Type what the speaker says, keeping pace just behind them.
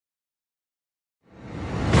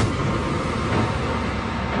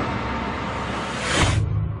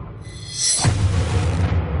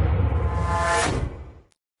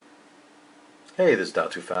Hey, this is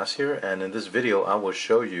Too Fast here, and in this video I will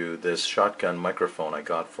show you this shotgun microphone I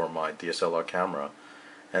got for my DSLR camera.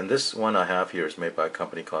 And this one I have here is made by a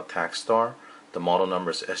company called Takstar. The model number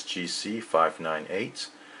is SGC-598.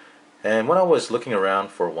 And when I was looking around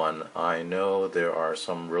for one, I know there are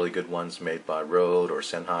some really good ones made by Rode or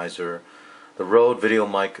Sennheiser. The Rode Video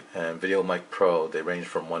Mic and Video Mic Pro, they range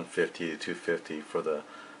from $150 to $250 for the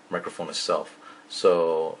microphone itself.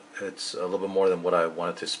 So it's a little bit more than what I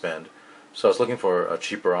wanted to spend. So I was looking for a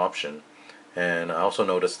cheaper option, and I also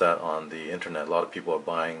noticed that on the internet a lot of people are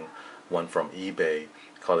buying one from eBay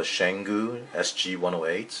called a Shangu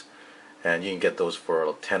SG-108, and you can get those for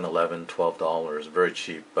 $10, $11, $12, very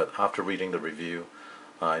cheap. But after reading the review,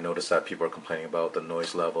 I noticed that people are complaining about the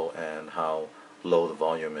noise level and how low the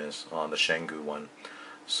volume is on the Shangu one.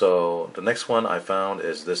 So the next one I found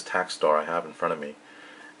is this Takstar I have in front of me,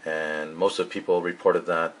 and most of the people reported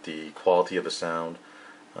that the quality of the sound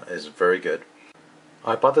is very good.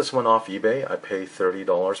 I bought this one off eBay. I paid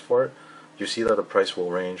 $30 for it. You see that the price will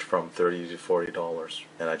range from $30 to $40,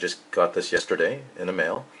 and I just got this yesterday in the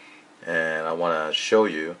mail, and I want to show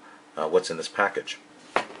you what's in this package.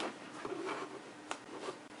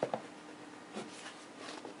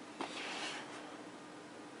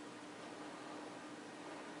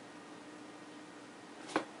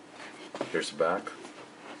 Here's the back,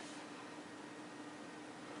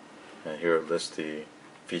 and here it lists the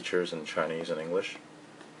features in Chinese and English.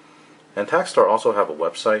 And Takstar also have a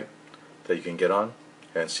website that you can get on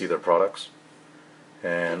and see their products.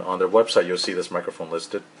 And on their website you'll see this microphone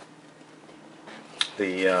listed.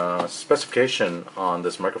 The specification on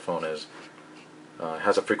this microphone is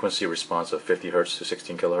has a frequency response of 50 Hz to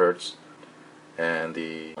 16 kHz, and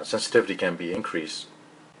the sensitivity can be increased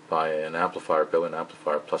by an amplifier, built-in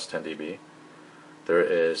amplifier, plus 10 dB. There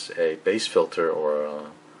is a bass filter or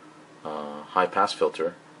a high-pass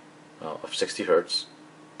filter of 60 Hz,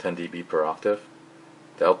 10 dB per octave.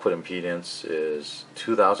 The output impedance is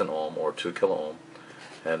 2000 ohm or 2 kilo ohm.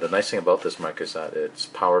 And the nice thing about this mic is that it's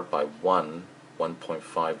powered by one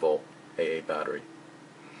 1.5 volt AA battery.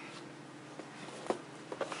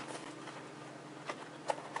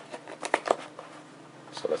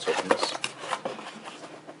 So let's open this.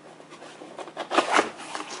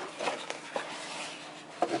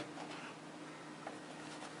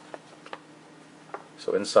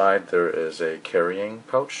 So inside there is a carrying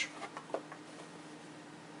pouch.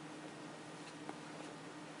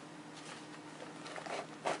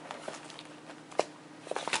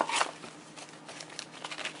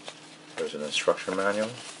 There's an instruction manual.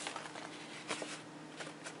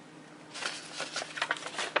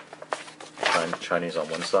 Chinese on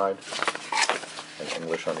one side and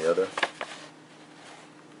English on the other.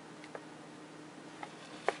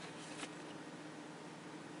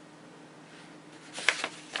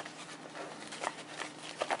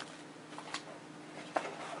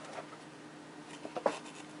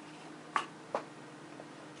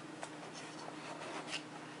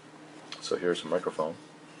 So here's the microphone.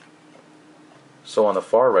 So on the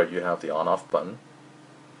far right you have the on-off button.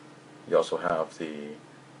 You also have the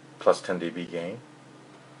plus 10 dB gain.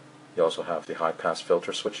 You also have the high-pass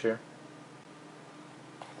filter switch here.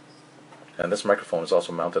 And this microphone is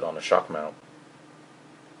also mounted on a shock mount,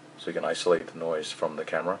 so you can isolate the noise from the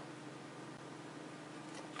camera.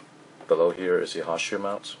 Below here is the horseshoe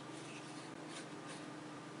mount.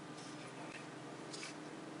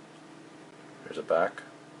 Here's a back.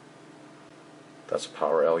 That's a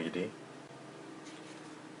power LED.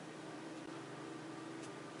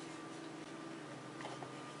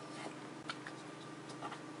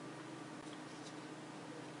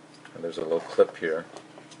 And there's a little clip here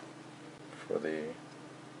for the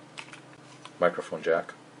microphone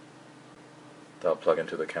jack that'll plug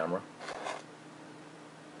into the camera.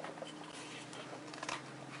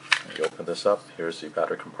 And you open this up, here's the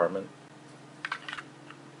battery compartment.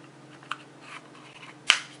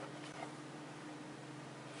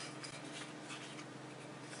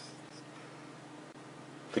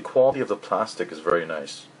 The quality of the plastic is very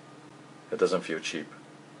nice. It doesn't feel cheap.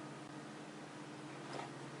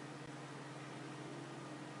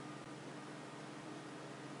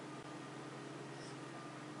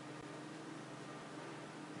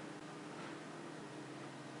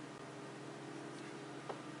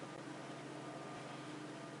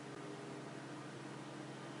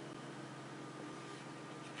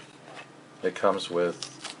 It comes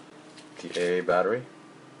with the AA battery.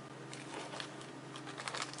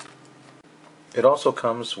 It also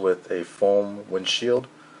comes with a foam windshield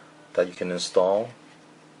that you can install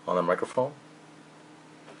on the microphone.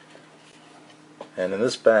 And in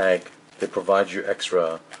this bag they provide you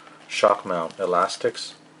extra shock mount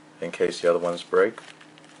elastics in case the other ones break,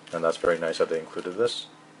 and that's very nice that they included this.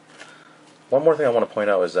 One more thing I want to point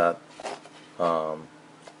out is that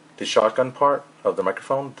the shotgun part of the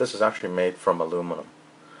microphone, this is actually made from aluminum.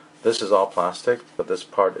 This is all plastic, but this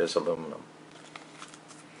part is aluminum.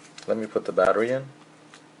 Let me put the battery in.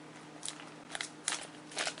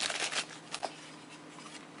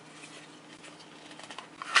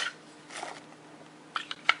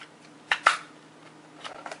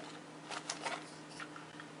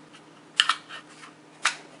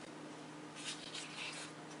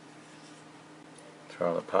 Turn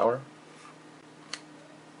on the power.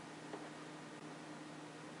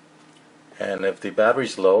 And if the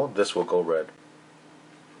battery's low, this will go red.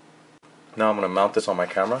 Now I'm going to mount this on my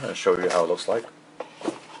camera and show you how it looks like.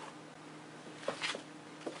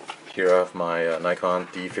 Here I have my Nikon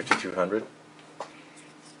D5200.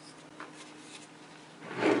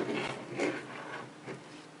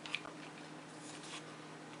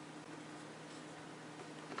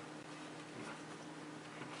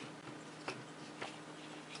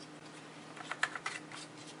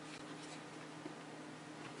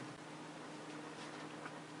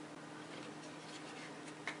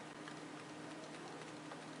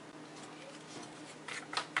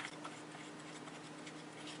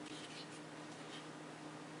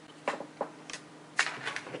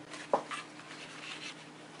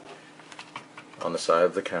 On the side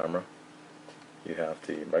of the camera, you have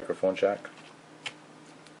the microphone jack.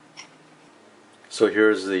 So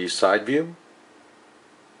here's the side view.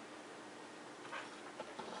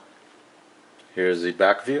 Here's the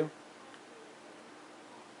back view.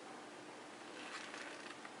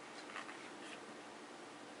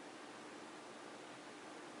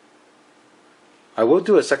 I will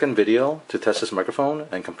do a second video to test this microphone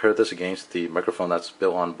and compare this against the microphone that's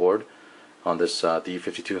built on board on this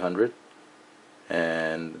D5200.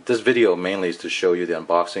 And this video mainly is to show you the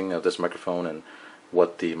unboxing of this microphone and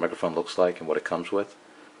what the microphone looks like and what it comes with.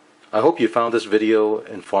 I hope you found this video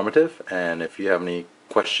informative, and if you have any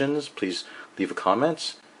questions, please leave a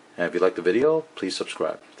comment. And if you like the video, please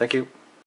subscribe. Thank you.